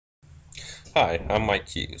Hi, I'm Mike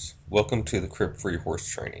Hughes. Welcome to the Crib-Free Horse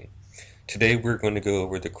Training. Today we're going to go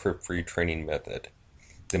over the crib-free training method.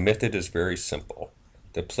 The method is very simple.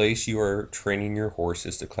 The place you are training your horse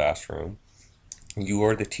is the classroom. You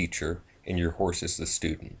are the teacher and your horse is the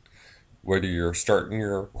student. Whether you're starting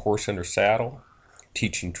your horse under saddle,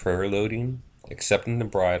 teaching trail loading, accepting the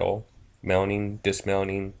bridle, mounting,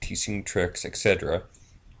 dismounting, teaching tricks, etc.,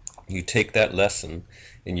 you take that lesson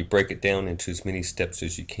and you break it down into as many steps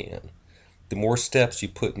as you can. The more steps you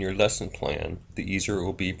put in your lesson plan, the easier it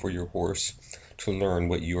will be for your horse to learn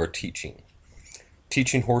what you are teaching.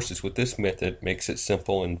 Teaching horses with this method makes it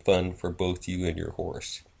simple and fun for both you and your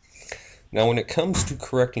horse. Now, when it comes to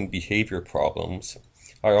correcting behavior problems,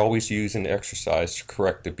 I always use an exercise to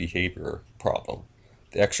correct the behavior problem.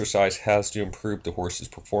 The exercise has to improve the horse's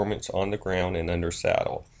performance on the ground and under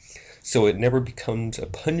saddle, so it never becomes a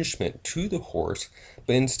punishment to the horse,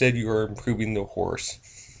 but instead you are improving your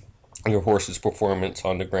horse's performance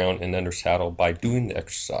on the ground and under saddle by doing the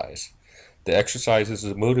exercise. The exercise is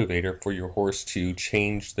a motivator for your horse to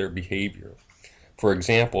change their behavior. For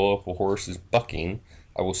example, if a horse is bucking,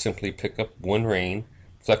 I will simply pick up one rein,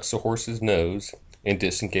 flex the horse's nose, and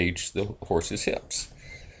disengage the horse's hips.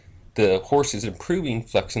 The horse is improving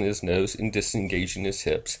flexing his nose and disengaging his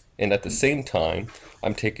hips, and at the same time,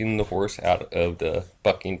 I'm taking the horse out of the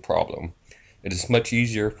bucking problem. It is much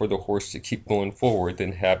easier for the horse to keep going forward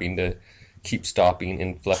than having to keep stopping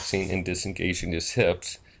and flexing and disengaging his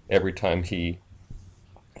hips every time he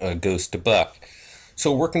goes to buck.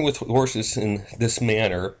 So working with horses in this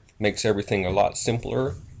manner makes everything a lot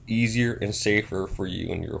simpler, easier, and safer for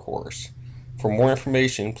you and your horse. For more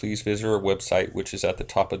information, please visit our website, which is at the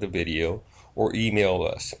top of the video, or email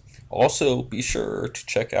us. Also, be sure to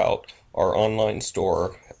check out our online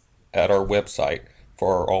store at our website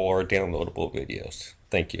for all our downloadable videos.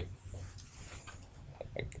 Thank you.